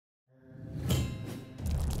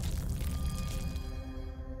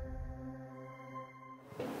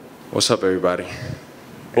What's up, everybody?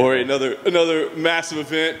 Or another massive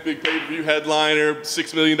event, big pay-per-view headliner,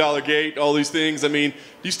 $6 million gate, all these things. I mean, do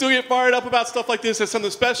you still get fired up about stuff like this as something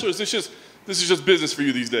special, or is this is just business for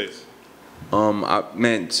you these days?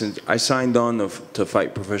 Man, since I signed on to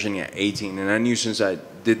fight professionally at 18, and I knew since I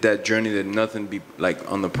did that journey that nothing be like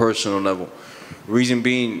on the personal level. Reason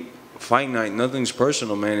being, fight night, nothing's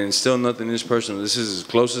personal, man, and still nothing is personal. This is as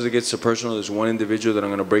close as it gets to personal. There's one individual that I'm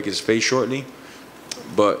gonna break his face shortly.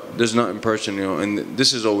 But there's nothing personal, you know, and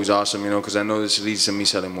this is always awesome, you know, because I know this leads to me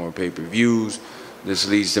selling more pay-per-views. This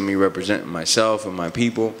leads to me representing myself and my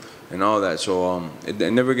people and all that. So it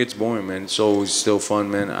never gets boring, man. It's always still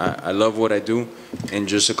fun, man. I love what I do. In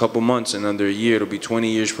just a couple months, in under a year, it'll be 20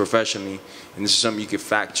 years professionally. And this is something you can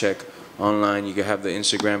fact check online. You can have the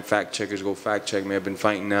Instagram fact checkers go fact check me. I've been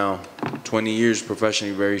fighting now 20 years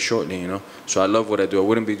professionally very shortly, you know. So I love what I do. I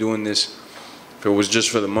wouldn't be doing this if it was just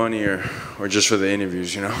for the money or just for the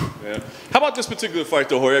interviews, you know. Yeah. How about this particular fight,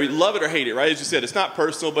 though, Jorge? I mean, love it or hate it, right? As you said, it's not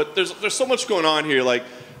personal, but there's so much going on here. Like,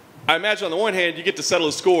 I imagine on the one hand, you get to settle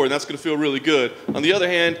a score, and that's going to feel really good. On the other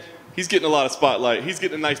hand, he's getting a lot of spotlight. He's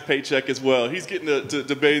getting a nice paycheck as well. He's getting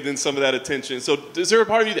to bathe in some of that attention. So is there a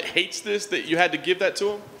part of you that hates this, that you had to give that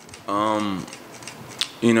to him?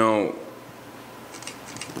 You know,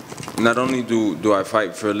 not only do I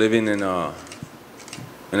fight for a living and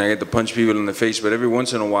I get to punch people in the face, but every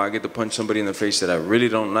once in a while I get to punch somebody in the face that I really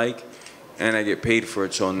don't like, and I get paid for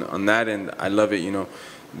it. So on that end, I love it, you know,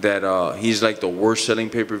 that he's like the worst selling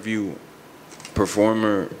pay-per-view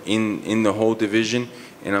performer in the whole division,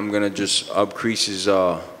 and I'm gonna just upcrease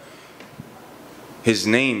his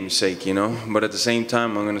namesake, you know. But at the same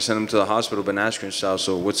time, I'm gonna send him to the hospital, Ben Askren style.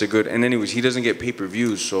 So what's it good? And anyways, he doesn't get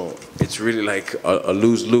pay-per-views, so it's really like a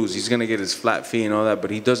lose-lose. He's gonna get his flat fee and all that,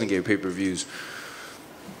 but he doesn't get pay-per-views.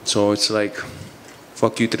 So it's like,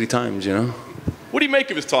 fuck you 3 times, you know? What do you make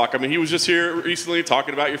of his talk? I mean, he was just here recently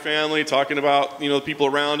talking about your family, talking about, you know, the people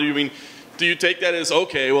around you. I mean, do you take that as,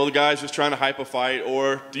 okay, well, the guy's just trying to hype a fight,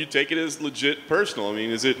 or do you take it as legit personal? I mean,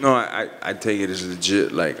 is it? No, I take it as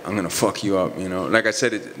legit, like, I'm going to fuck you up, you know? Like I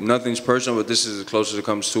said, nothing's personal, but this is as close as it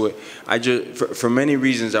comes to it. I just, for many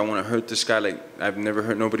reasons, I want to hurt this guy like I've never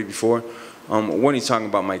hurt nobody before. When he's talking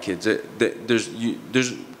about my kids,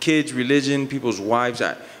 there's kids, religion, people's wives.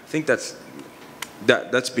 I think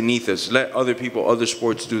that's beneath us. Let other people, other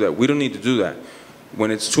sports do that. We don't need to do that.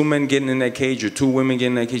 When it's 2 men getting in that cage or 2 women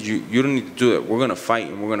getting in that cage, you don't need to do that. We're gonna fight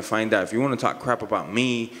and we're gonna find out. If you want to talk crap about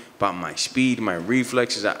me, about my speed, my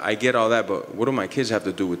reflexes, I get all that, but what do my kids have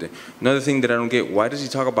to do with it? Another thing that I don't get, why does he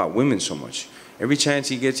talk about women so much? Every chance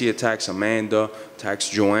he gets, he attacks Amanda, attacks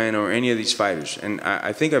Joanna, or any of these fighters. And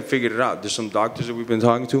I think I've figured it out. There's some doctors that we've been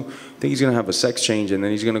talking to. I think he's going to have a sex change, and then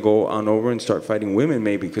he's going to go on over and start fighting women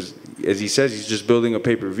maybe, because, as he says, he's just building a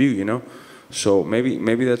pay-per-view, you know? So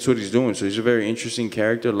maybe that's what he's doing. So he's a very interesting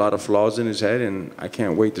character, a lot of flaws in his head, and I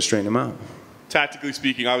can't wait to straighten him out. Tactically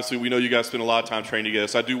speaking, obviously, we know you guys spend a lot of time training together,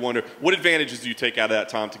 so I do wonder, what advantages do you take out of that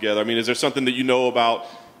time together? I mean, is there something that you know about,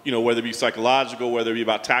 you know, whether it be psychological, whether it be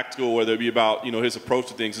about tactical, whether it be about, you know, his approach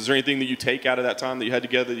to things? Is there anything that you take out of that time that you had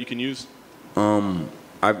together that you can use?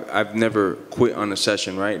 I've never quit on a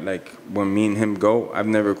session, right? Like when me and him go, I've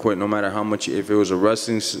never quit, no matter how much. If it was a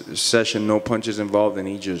wrestling session, no punches involved, and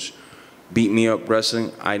he just beat me up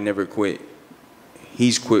wrestling, I never quit.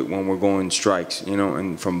 He's quit when we're going strikes, you know,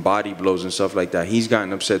 and from body blows and stuff like that. He's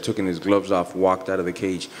gotten upset, taken his gloves off, walked out of the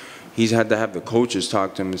cage. He's had to have the coaches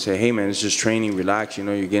talk to him and say, hey, man, it's just training, relax, you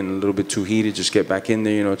know, you're getting a little bit too heated, just get back in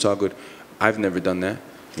there, you know, it's all good. I've never done that,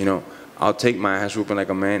 you know. I'll take my ass whooping like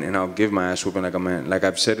a man, and I'll give my ass whooping like a man. Like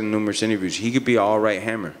I've said in numerous interviews, he could be an all-right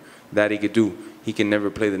hammer. That he could do. He can never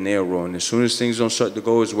play the nail role. And as soon as things don't start to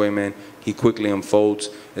go his way, man, he quickly unfolds.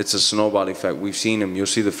 It's a snowball effect. We've seen him. You'll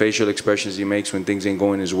see the facial expressions he makes when things ain't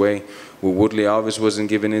going his way. Where Woodley Alves wasn't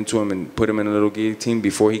giving in to him and put him in a little guillotine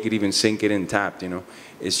before he could even sink it in tapped, you know.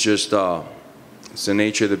 It's just, it's the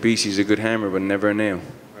nature of the beast. He's a good hammer, but never a nail.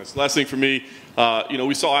 Right, last thing for me, you know,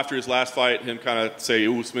 we saw after his last fight him kind of say,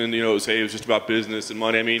 Usman, you know, it was just about business and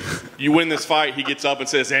money. I mean, you win this fight, he gets up and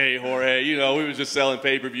says, hey, Jorge, you know, we was just selling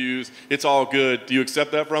pay-per-views. It's all good. Do you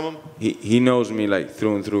accept that from him? He knows me like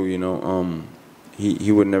through and through, you know.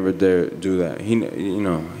 He would never dare do that. You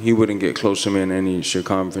know, he wouldn't get close to me in any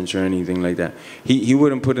circumference or anything like that. He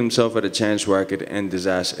wouldn't put himself at a chance where I could end his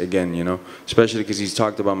ass again, you know. Especially because he's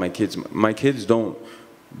talked about my kids. My kids don't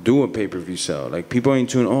do a pay-per-view sell. Like, people ain't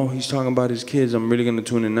tuning, oh, he's talking about his kids, I'm really gonna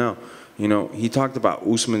tune in now. You know, he talked about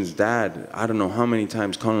Usman's dad, I don't know how many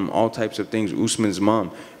times, calling him all types of things, Usman's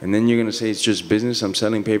mom. And then you're gonna say it's just business, I'm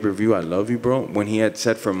selling pay-per-view, I love you, bro. When he had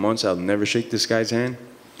said for months, I'll never shake this guy's hand.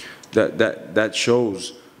 That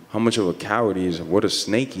shows how much of a coward he is, what a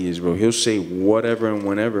snake he is, bro. He'll say whatever and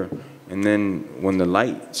whenever, and then when the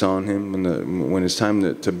light's on him, when it's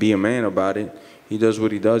time to be a man about it, he does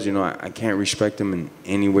what he does. You know, I can't respect him in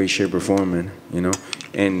any way, shape, or form, man. You know,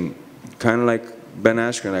 and kind of like Ben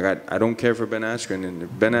Askren, like I don't care for Ben Askren, and if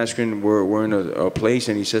Ben Askren we're in a place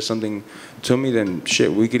and he says something to me, then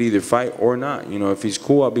shit, we could either fight or not. You know, if he's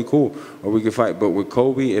cool, I'll be cool, or we could fight. But with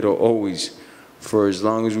Colby, it'll always, for as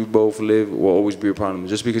long as we both live, will always be a problem.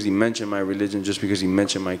 Just because he mentioned my religion, just because he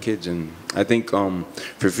mentioned my kids. And I think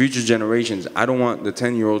for future generations, I don't want the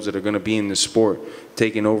 10-year-olds that are going to be in the sport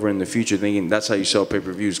taking over in the future thinking that's how you sell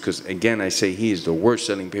pay-per-views. Because, again, I say he is the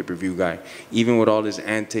worst-selling pay-per-view guy. Even with all his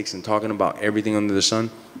antics and talking about everything under the sun,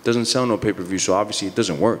 doesn't sell no pay-per-view. So, obviously, it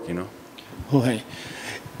doesn't work, you know? Jorge,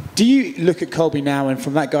 do you look at Colby now, and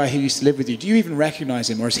from that guy who used to live with you, do you even recognize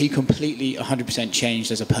him, or is he completely 100%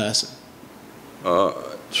 changed as a person?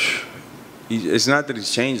 It's not that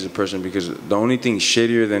he's changed as a person, because the only thing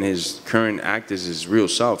shittier than his current act is his real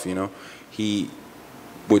self, you know? He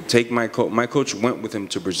would take my coach went with him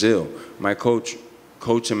to Brazil. My coach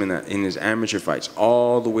coached him in his amateur fights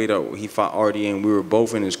all the way to he fought RDA, and we were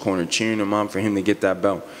both in his corner cheering him on for him to get that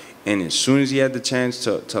belt. And as soon as he had the chance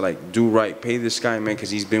to like do right, pay this guy, man, because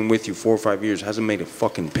he's been with you 4 or 5 years, hasn't made a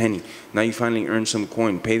fucking penny. Now you finally earned some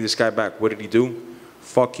coin, pay this guy back. What did he do?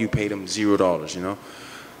 Fuck you, paid him $0, you know?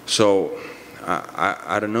 So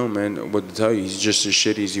I don't know, man, what to tell you. He's just as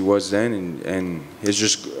shitty as he was then, and he's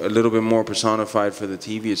just a little bit more personified for the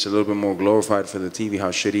TV. It's a little bit more glorified for the TV,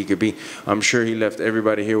 how shitty he could be. I'm sure he left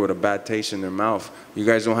everybody here with a bad taste in their mouth. You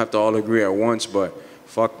guys don't have to all agree at once, but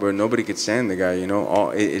fuck, bro, nobody could stand the guy, you know?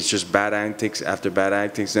 It's just bad antics after bad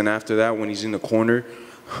antics. Then after that, when he's in the corner,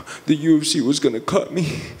 the UFC was going to cut me.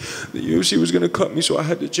 The UFC was going to cut me, so I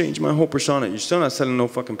had to change my whole persona. You're still not selling no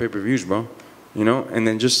fucking pay-per-views, bro. You know? And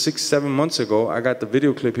then just 6, 7 months ago, I got the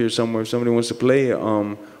video clip here somewhere. If somebody wants to play it,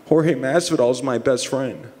 Jorge Masvidal's my best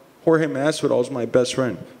friend. Jorge Masvidal's my best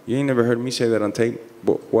friend. You ain't never heard me say that on tape.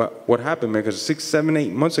 But what happened, man? Because 6, 7,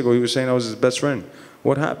 8 months ago, he was saying I was his best friend.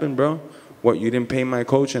 What happened, bro? What, you didn't pay my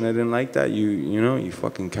coach and I didn't like that? You know, you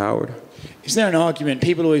fucking coward. Is there an argument?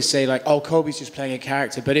 People always say, like, oh, Colby's just playing a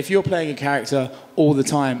character. But if you're playing a character all the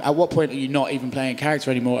time, at what point are you not even playing a character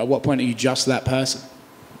anymore? At what point are you just that person?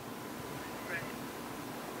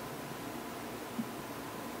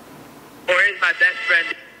 Or is my best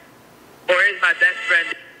friend? Or is my best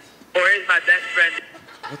friend? Or is my best friend?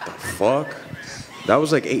 What the fuck? That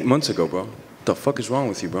was like 8 months ago, bro. What the fuck is wrong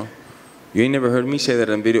with you, bro? You ain't never heard me say that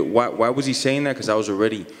on video. Why was he saying that? Because I was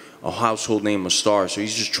already a household name, a star. So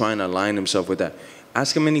he's just trying to align himself with that.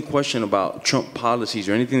 Ask him any question about Trump policies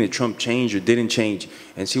or anything that Trump changed or didn't change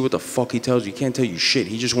and see what the fuck he tells you. He can't tell you shit.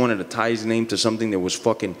 He just wanted to tie his name to something that was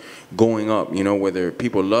fucking going up. You know, whether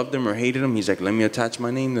people loved him or hated him, he's like, let me attach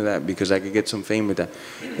my name to that because I could get some fame with that.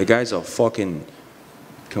 The guy's a fucking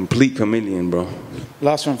complete chameleon, bro.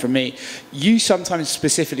 Last one from me. You sometimes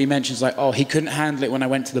specifically mentions like, oh, he couldn't handle it when I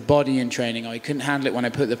went to the body in training, or he couldn't handle it when I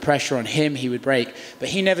put the pressure on him, he would break. But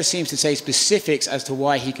he never seems to say specifics as to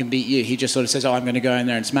why he can beat you. He just sort of says, oh, I'm going to go in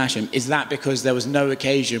there and smash him. Is that because there was no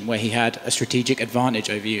occasion where he had a strategic advantage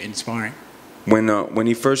over you in sparring? When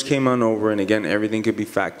he first came on over, and again, everything could be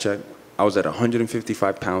fact-checked, I was at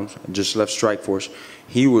 155 pounds, just left Strikeforce.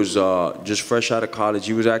 He was just fresh out of college.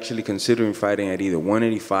 He was actually considering fighting at either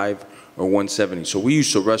 185 or 170. So we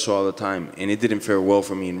used to wrestle all the time, and it didn't fare well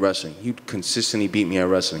for me in wrestling. He would consistently beat me at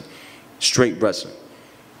wrestling, straight wrestling.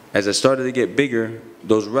 As I started to get bigger,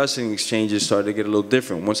 those wrestling exchanges started to get a little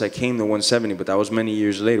different. Once I came to 170, but that was many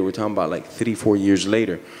years later. We're talking about like 3, 4 years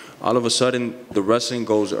later. All of a sudden, the wrestling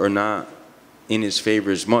goals are not in his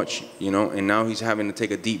favor as much, you know, and now he's having to take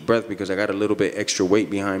a deep breath because I got a little bit extra weight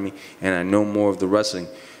behind me and I know more of the wrestling.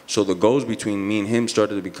 So the goals between me and him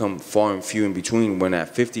started to become far and few in between. When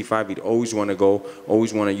at 55, he'd always want to go,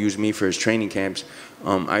 always want to use me for his training camps.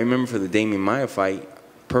 I remember for the Damian Maia fight,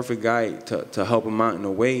 perfect guy to help him out in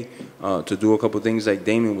a way, to do a couple things like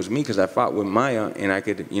Damian was me, because I fought with Maia and I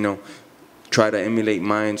could, you know, try to emulate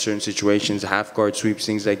Maia in certain situations, half guard sweeps,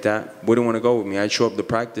 things like that. Wouldn't want to go with me. I'd show up to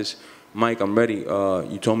practice. Mike, I'm ready.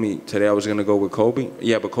 You told me today I was going to go with Colby.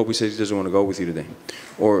 Yeah, but Colby says he doesn't want to go with you today.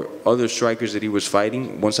 Or other strikers that he was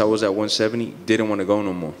fighting, once I was at 170, didn't want to go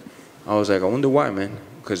no more. I was like, I wonder why, man.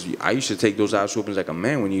 Because I used to take those ass whoopings like a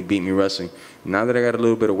man when you'd beat me wrestling. Now that I got a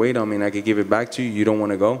little bit of weight on me and I could give it back to you, you don't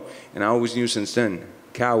want to go. And I always knew since then,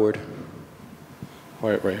 coward.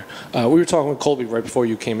 Right here. We were talking with Colby right before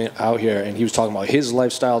you came out here, and he was talking about his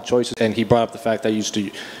lifestyle choices, and he brought up the fact that he used to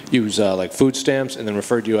use like food stamps, and then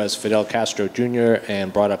referred to you as Fidel Castro Jr.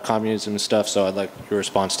 and brought up communism and stuff. So I'd like your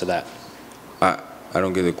response to that. I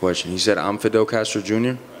don't get the question. He said I'm Fidel Castro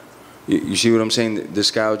Jr. You see what I'm saying?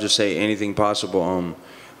 This guy will just say anything possible.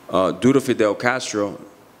 Due to Fidel Castro,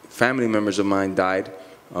 family members of mine died.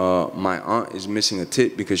 My aunt is missing a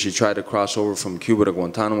tit because she tried to cross over from Cuba to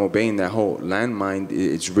Guantanamo Bay, and that whole landmine,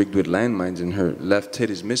 it's rigged with landmines, and her left tit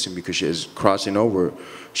is missing because she is crossing over.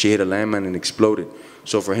 She hit a landmine and exploded.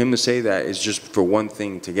 So for him to say that is just for one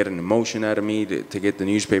thing, to get an emotion out of me, to get the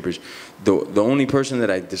newspapers. The only person that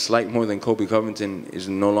I dislike more than Colby Covington is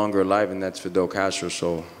no longer alive, and that's Fidel Castro.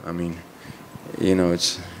 So, I mean, you know,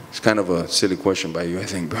 it's kind of a silly question by you, I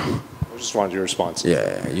think, bro. I just wanted your response.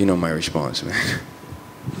 Yeah, you know my response, man.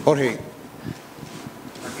 Jorge,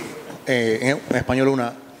 en español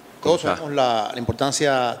una. Todos sabemos la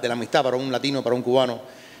importancia de la amistad para un latino, para un cubano.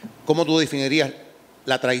 ¿Cómo tú definirías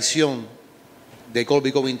la traición de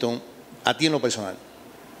Colby Covington a ti en lo personal?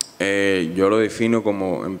 Yo lo defino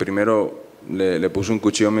como, en primero, le puse un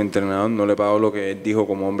cuchillo a mi entrenador, no le pagó lo que él dijo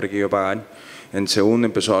como hombre que iba a pagar. En segundo,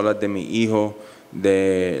 empezó a hablar de mi hijo,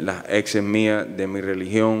 de las exes mías, de mi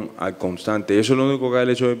religión al constante. Eso es lo único que él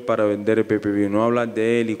ha hecho para vender el pay-per-view. No hablar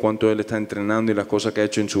de él y cuánto él está entrenando y las cosas que ha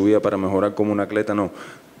hecho en su vida para mejorar como un atleta, no.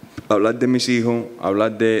 Hablar de mis hijos,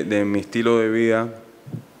 hablar de mi estilo de vida.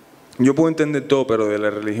 Yo puedo entender todo, pero de la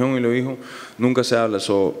religión y los hijos nunca se habla.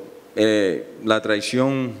 La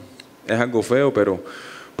traición es algo feo, pero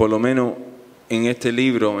por lo menos en este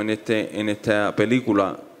libro, en esta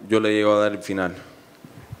película, yo le llego a dar el final.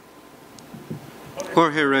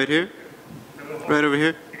 Jorge, right here. Right over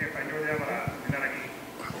here. En español ya para terminar aquí.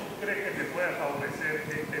 ¿Cómo tú crees que te pueda favorecer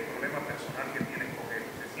este problema personal que tienes con él?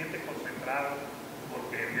 ¿Te sientes concentrado?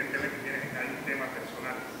 Porque evidentemente hay un tema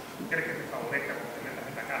personal. ¿Tú crees que te favorezca cuando te metas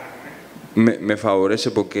en esta caja con él? Me favorece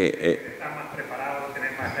porque... ¿Estás más preparado,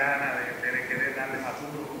 tener más ganas de querer darle más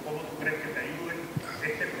duro? ¿Cómo tú crees que te ayude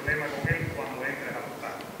este problema con él cuando entres a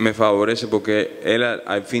boxar? Me favorece porque él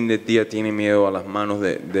al fin del día tiene miedo a las manos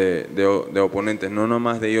de oponentes, no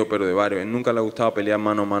nomás de yo, pero de varios. Él nunca le ha gustado pelear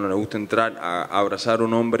mano a mano, le gusta entrar a abrazar a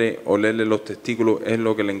un hombre, olerle los testículos, es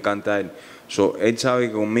lo que le encanta a él. Él sabe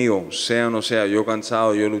que conmigo, sea o no sea, yo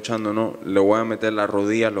cansado, yo luchando, no, le voy a meter las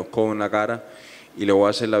rodillas, los codos en la cara y le voy a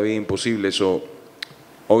hacer la vida imposible.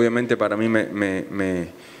 Obviamente para mí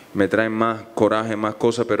me trae más coraje, más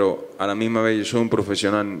cosas, pero a la misma vez yo soy un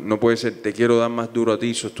profesional. No puede ser, te quiero dar más duro a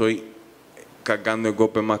ti, estoy cargando el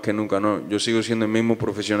golpe más que nunca. No, yo sigo siendo el mismo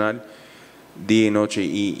profesional día y noche,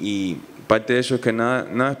 y parte de eso es que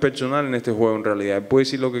nada es personal en este juego en realidad. Él puede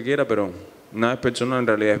decir lo que quiera, pero nada es personal en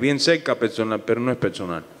realidad. Es bien cerca personal, pero no es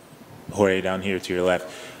personal. Jorge, down here to your left.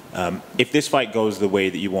 If this fight goes the way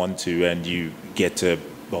that you want to and you get to,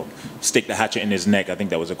 well, stick the hatchet in his neck, I think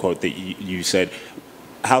that was a quote that you said,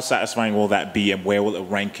 how satisfying will that be, and where will it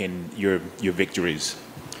rank in your victories?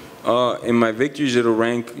 In my victories, it'll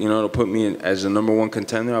rank, you know, it'll put me as the #1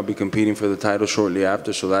 contender. I'll be competing for the title shortly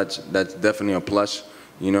after, so that's definitely a plus,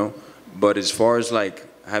 you know. But as far as like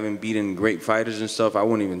having beaten great fighters and stuff, I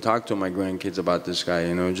wouldn't even talk to my grandkids about this guy,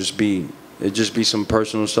 you know. It'd just be some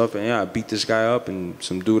personal stuff, and yeah, I beat this guy up and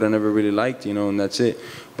some dude I never really liked, you know, and that's it.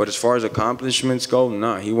 But as far as accomplishments go,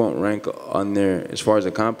 nah, he won't rank on there as far as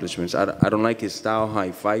accomplishments. I don't like his style, how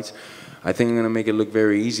he fights. I think I'm going to make it look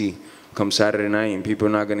very easy come Saturday night, and people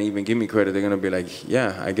are not going to even give me credit. They're going to be like,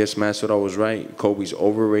 yeah, I guess Masvidal was right. Colby's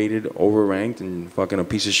overrated, overranked, and fucking a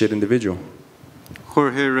piece of shit individual.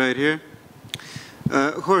 Jorge, right here.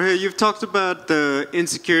 Jorge, you've talked about the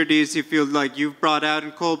insecurities you feel like you've brought out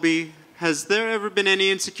in Colby. Has there ever been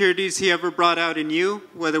any insecurities he ever brought out in you,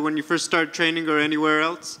 whether when you first started training or anywhere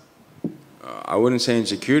else? I wouldn't say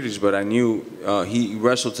insecurities, but I knew he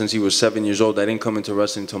wrestled since he was 7 years old. I didn't come into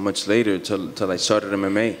wrestling until much later, till I started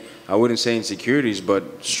MMA. I wouldn't say insecurities, but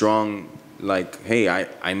strong, like, hey,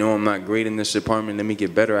 I know I'm not great in this department. Let me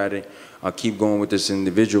get better at it. I'll keep going with this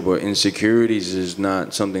individual, but insecurities is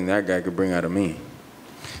not something that guy could bring out of me.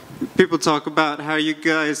 People talk about how you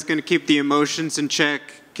guys going to keep the emotions in check.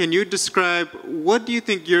 Can you describe what do you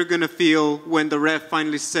think you're going to feel when the ref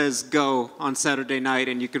finally says go on Saturday night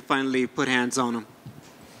and you can finally put hands on him?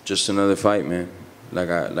 Just another fight, man. Like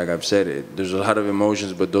I've said, there's a lot of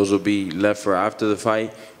emotions, but those will be left for after the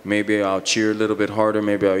fight. Maybe I'll cheer a little bit harder.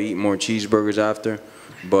 Maybe I'll eat more cheeseburgers after.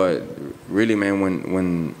 But really, man,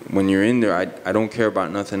 when you're in there, I don't care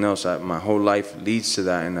about nothing else. My whole life leads to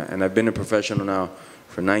that, and I've been a professional now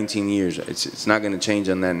for 19 years. It's not going to change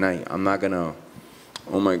on that night. I'm not going to,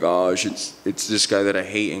 oh my gosh, it's this guy that I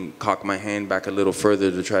hate, and cock my hand back a little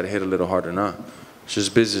further to try to hit a little harder. Nah, it's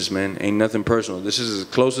just business, man. Ain't nothing personal. This is as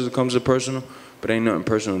close as it comes to personal, but ain't nothing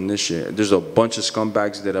personal in this shit. There's a bunch of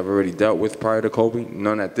scumbags that I've already dealt with prior to Colby.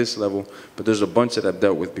 None at this level, but there's a bunch that I've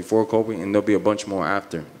dealt with before Colby, and there'll be a bunch more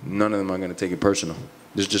after. None of them are going to take it personal.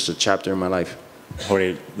 This is just a chapter in my life.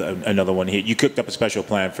 Jorge, another one here. You cooked up a special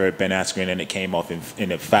plan for Ben Askren, and it came off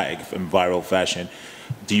in a viral fashion.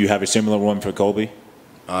 Do you have a similar one for Colby?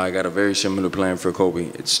 I got a very similar plan for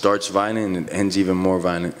Colby. It starts violent and it ends even more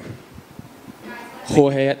violent.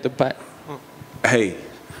 Jorge at the back. Hey,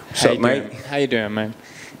 what's up, mate? How you doing, man?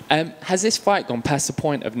 Has this fight gone past the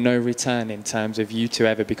point of no return in terms of you two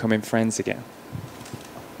ever becoming friends again?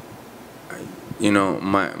 You know,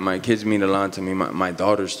 my kids mean a lot to me. My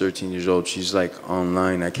daughter's 13 years old. She's like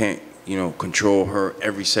online. I can't, you know, control her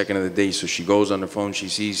every second of the day. So she goes on the phone. She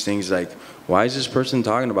sees things like, why is this person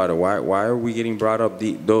talking about it? Why are we getting brought up?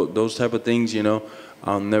 Those type of things, you know.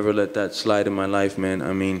 I'll never let that slide in my life, man.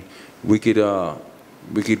 I mean, we could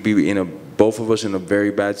be both of us in a very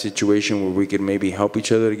bad situation where we could maybe help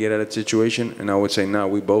each other to get out of that situation. And I would say, nah,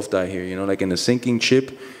 we both die here. You know, like in a sinking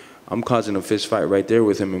ship, I'm causing a fist fight right there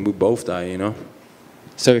with him, and we both die, you know?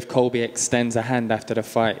 So if Colby extends a hand after the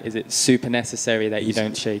fight, is it super necessary that you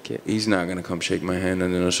don't shake it? He's not going to come shake my hand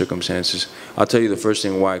under no circumstances. I'll tell you the first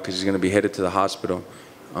thing why, because he's going to be headed to the hospital.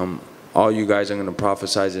 All you guys are going to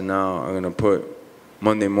prophesize it now are going to put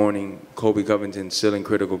Monday morning, Colby Covington still in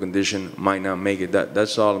critical condition, might not make it.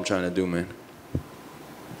 That's all I'm trying to do, man.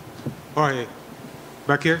 All right,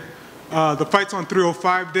 back here. The fight's on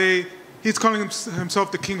 305 day. He's calling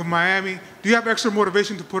himself the King of Miami. Do you have extra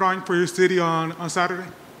motivation to put on for your city on Saturday?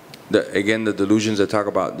 Again, the delusions I talk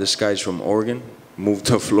about, this guy's from Oregon, moved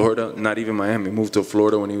to Florida, not even Miami, moved to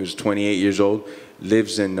Florida when he was 28 years old,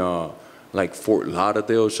 lives in like Fort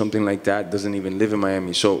Lauderdale or something like that, doesn't even live in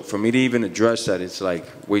Miami. So for me to even address that, it's like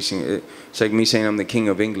wasting, it's like me saying I'm the King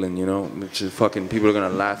of England, you know? It's just fucking, people are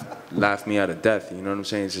gonna laugh me out of death, you know what I'm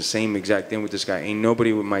saying? It's the same exact thing with this guy. Ain't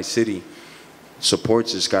nobody with my city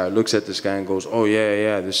supports this guy, looks at this guy and goes, oh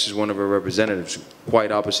yeah, this is one of our representatives.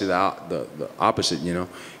 Quite opposite, the opposite, you know.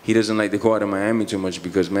 He doesn't like to go out of Miami too much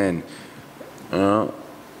because, man,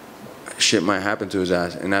 shit might happen to his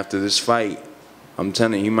ass. And after this fight, I'm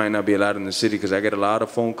telling you, he might not be allowed in the city because I get a lot of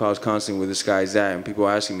phone calls constantly where this guy's at, and people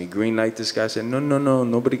asking me, green light this guy? I said, no,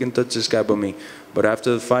 nobody can touch this guy but me. But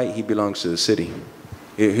after the fight, he belongs to the city.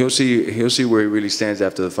 He'll see where he really stands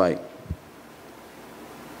after the fight.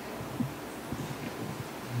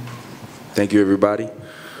 Thank you, everybody.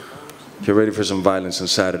 Get ready for some violence on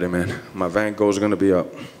Saturday, man. My Van Gogh's gonna be up.